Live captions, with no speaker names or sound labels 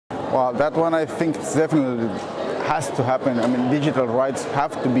Well, that one I think definitely has to happen. I mean, digital rights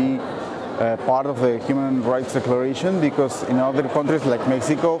have to be part of the Human Rights Declaration, because in other countries like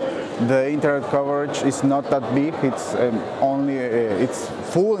Mexico, the internet coverage is not that big. It's it's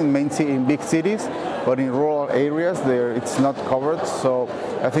full in in big cities, but in rural areas it's not covered. So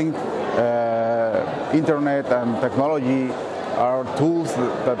I think internet and technology are tools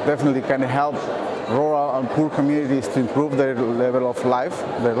that definitely can help rural and poor communities to improve their level of life,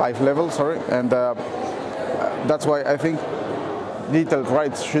 their life level, sorry, and that's why I think digital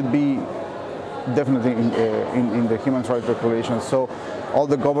rights should be definitely in the Human Rights Declaration. So all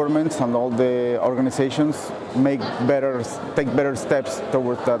the governments and all the organizations take better steps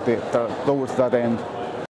towards that end.